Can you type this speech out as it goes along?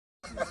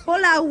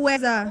Hola,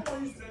 weather.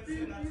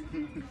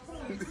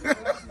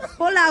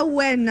 Hola,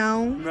 where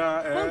now?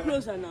 Nah, Come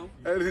closer now.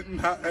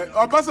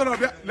 Ambassador,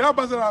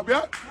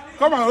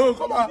 come on,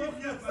 come on.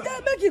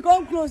 Make you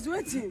come close,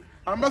 waiting.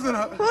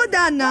 Ambassador. Hold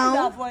on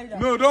now.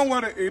 No, don't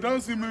worry. You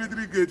don't see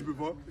military gate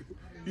before.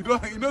 You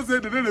don't say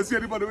they don't see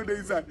anybody when they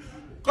inside.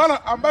 Call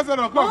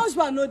Ambassador, come. My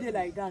husband know they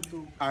like that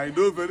though. I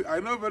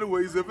know very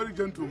well. He's a very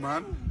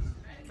gentleman.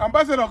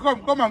 Ambassador,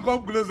 come and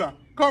come closer.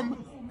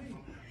 Come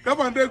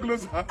and take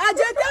closer. I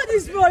just tell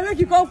this boy make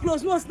you come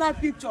close, no snap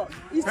picture.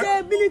 He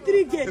say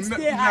military gate,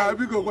 stay high.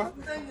 Big go.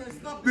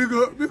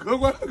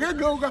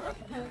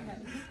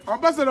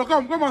 Ambassador,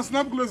 come and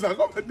snap closer.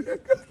 Come and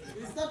take.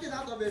 He's talking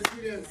out of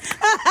experience.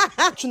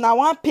 Now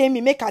want pay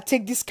me make I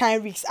take this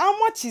kind risks. How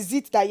much is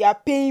it that you are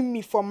paying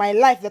me for my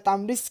life that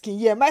I'm risking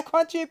here? My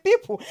country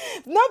people,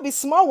 not be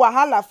small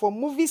wahala for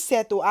movie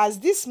set or as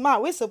this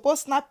man we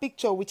supposed snap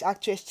picture with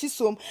actress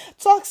CHISOM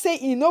talk say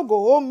he no go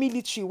home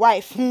military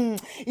wife.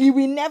 He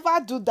will never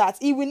do that.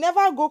 He will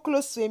never go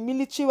close to a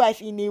military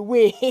wife in a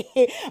way.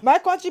 My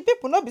country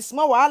people, not be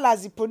small wahala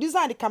as the producer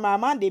and the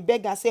cameraman they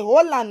beg and say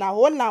hold on now,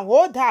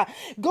 hold her.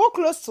 Go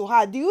close to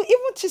her. Do you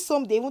even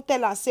CHISOM they even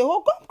tell and say,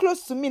 oh, come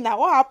close to me now.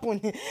 What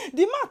happened? The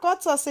man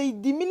cut us say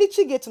the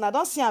military gate and I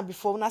don't see her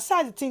before. When I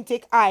saw the thing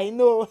take eye,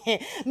 no,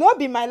 no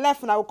be my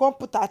life when I will come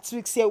put her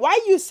trick. Say, why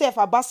you self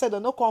ambassador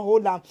no come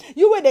hold on?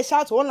 You where they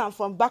shout hold on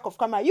from back of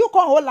camera. You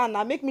can't hold on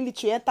and make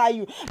military enter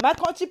you. My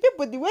country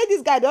people, the way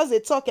this guy does they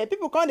talk,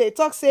 people come they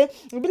talk say,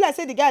 it be like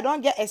say the guy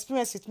don't get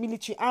experience with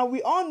military, and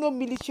we all know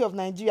military of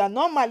Nigeria.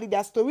 Normally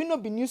their story no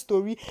be new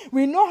story.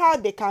 We know how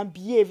they can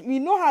behave. We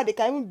know how they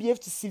can even behave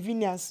to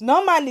civilians.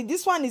 Normally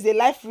this one is a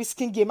life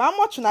risking game. How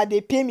much una they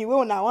pay me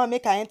when I want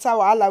make I enter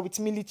wahala with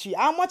military?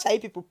 How much are you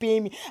people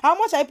paying me? How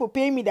much are you people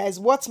paying me that is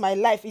worth my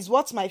life, is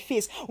worth my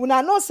face?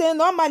 Una know say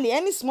normally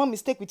any small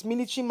mistake with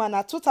military man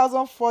at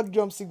 2004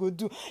 jumps you go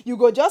do. You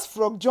go just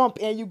frog jump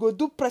and you go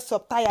do press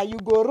up tire, you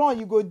go run,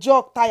 you go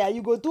jog tire,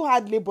 you go do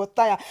hard labor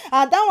tire.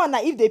 And that one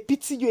if they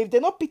pity you, if they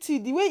not pity you,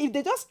 the way if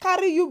they just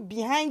carry you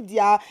behind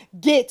their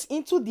gate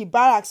into the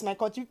barracks, my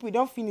country people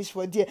don't finish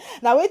for there.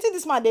 Now waiting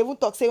this man they even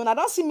talk say when I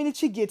don't see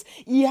military gate,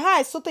 he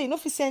high so you know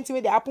if you see anything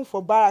where they happen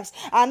for barracks.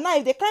 And now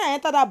if they can't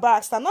enter that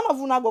barracks, and none of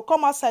una go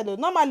come outside.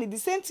 Normally the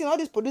same thing all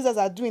these producers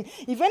are doing.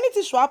 If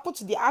anything should happen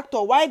to the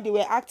actor while they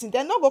were acting,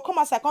 they're not go come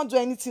outside, can't do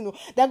anything. No.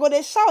 They go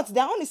they shout. They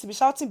only to be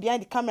shouting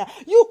behind the camera.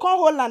 You can't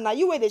hold on now.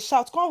 You where they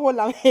shout, can't hold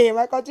on. Hey,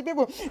 my country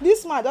people,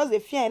 this man does a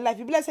fear in life.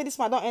 You be like say this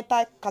man don't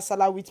enter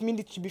kasala with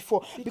military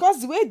before,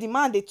 because the way the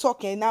man they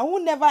talk, now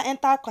who never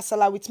enter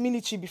kasala with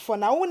military before,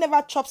 now who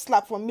never chop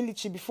slap from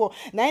military before,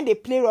 now they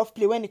play rough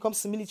play when it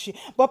comes to military.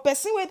 But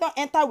person we don't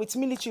enter with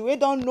military, we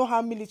don't know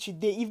how military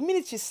they. If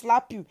military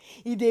slap you,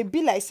 if they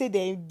be like say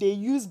they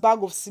use bag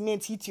of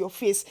cement hit your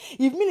face.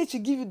 If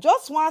military give you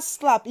just one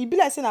slap, it be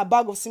like saying a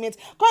bag of cement.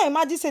 Can't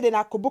imagine say they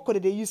na koboko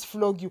they use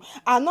flog you.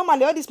 And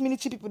normally all these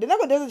military people they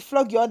never just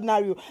flog you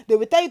ordinary. They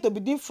will tell you to be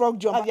doing frog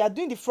jump. If you are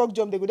doing the frog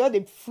jump, they go down,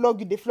 they flog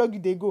you,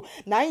 they go.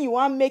 Now you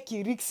want make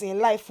it risks in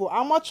life for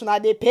how much now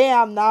they pay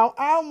them now?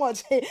 How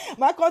much? Hey,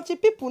 my country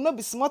people not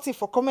be smarting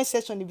for comment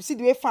section. If you see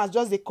the way fans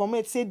just they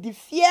comment say the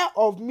fear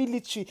of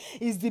military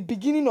is the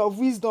beginning of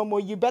wisdom, or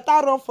you better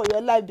run for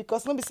your life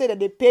because nobody say that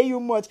they pay you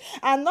much.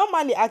 And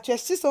normally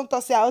actress CHISOM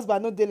talk say her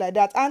husband no dey like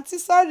that. Auntie,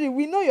 sorry,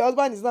 we know your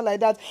husband is not like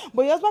that,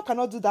 but your husband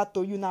cannot do that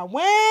to you. Now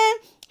when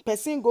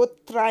person go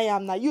try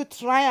am now, you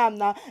try am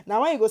now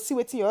when you go see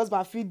wetin your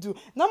husband fit do,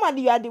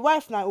 normally you are the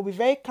wife now, will be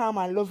very calm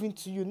and loving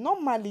to you.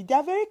 Normally they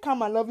are very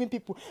calm and loving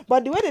people,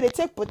 but the way that they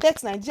take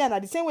protect Nigeria na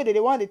the same way that they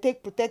want to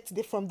take protect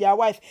from their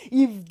wife.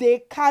 If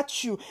they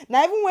catch you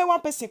now, even when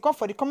one person come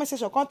for the comment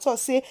section come talk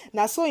say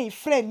na so him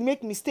friend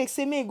make mistake,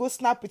 say may go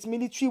snap with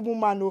military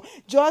woman or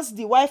just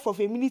the wife of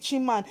a military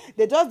man,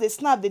 they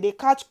snap, they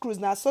catch cruise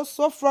now.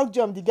 So frog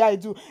jump the guy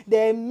do,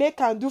 they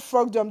make am do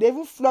frog jump, they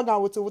even flog am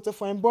water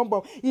for him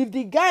bomb. If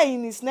the guy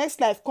in his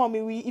next life come,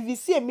 if you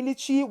see a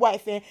military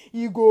wife,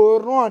 you go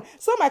run.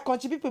 So my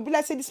country people be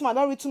like say this man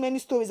don't read too many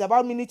stories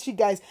about military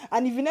guys,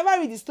 and if you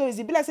never read the stories,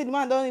 it be like say the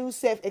man don't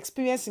even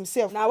experience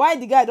himself. Now why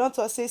the guy don't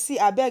talk say, see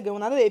I beg,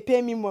 when I know they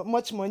pay me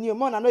much money, or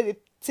more I know they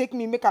take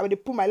me make I they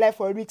put my life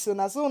for risk. So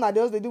now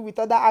they do with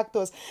other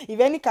actors. If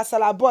any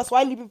kasala boss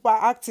while you people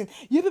are acting,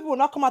 you people will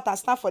not come out and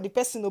stand for the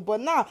person.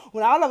 But now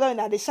when all of them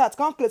now they shout,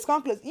 come close,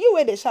 you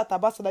where they shout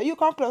about so that you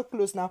come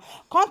close now,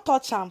 can't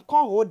touch him,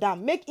 can't hold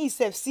them, make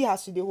himself see how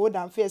to they hold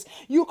them first.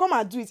 You come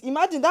and do it.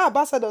 Imagine that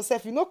ambassador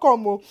self, you know,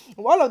 come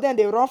all of them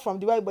they run from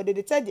the way, but they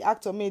tell the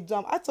actor may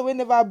jump. Actor will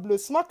never blow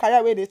small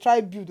career where they try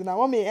build. Now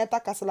one may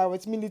enter kasala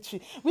with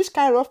military. Which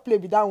kind of rough play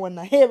be that one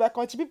now? Hey, my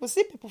country people,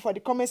 see people for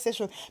the comment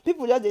section,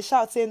 people just they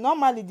shout. out say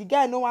normally the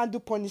guy no wan do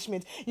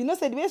punishment. You know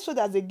say the way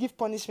soldiers dey give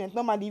punishment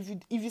normally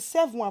if you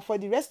serve one for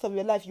the rest of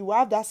your life you will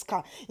have that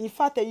scar. In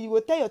fact you go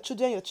tell your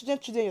children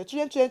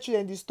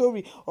the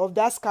story of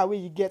that scar wey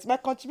you get. My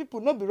country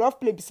people, no be rough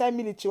play beside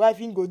military wife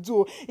him go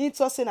do. Him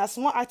talk say na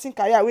small acting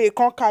career wey he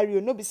can't carry.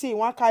 No be say he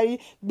wan carry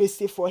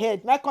gbese for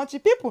head. My country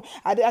people,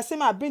 I say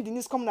I bring the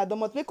news coming at the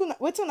month.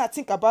 Wetin una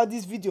think about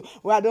this video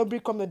wey I don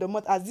bring come at the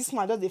month as this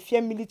man just dey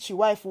fear military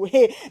wife. Oh,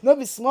 hey, no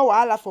be small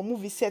wahala for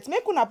movie set.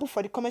 Make una put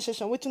for the comment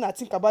section wetin una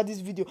think about this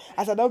video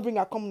as I don bring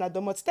her coming at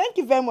the month. Thank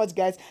you very much,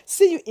 guys.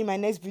 See you in my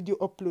next video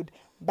upload.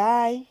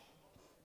 Bye.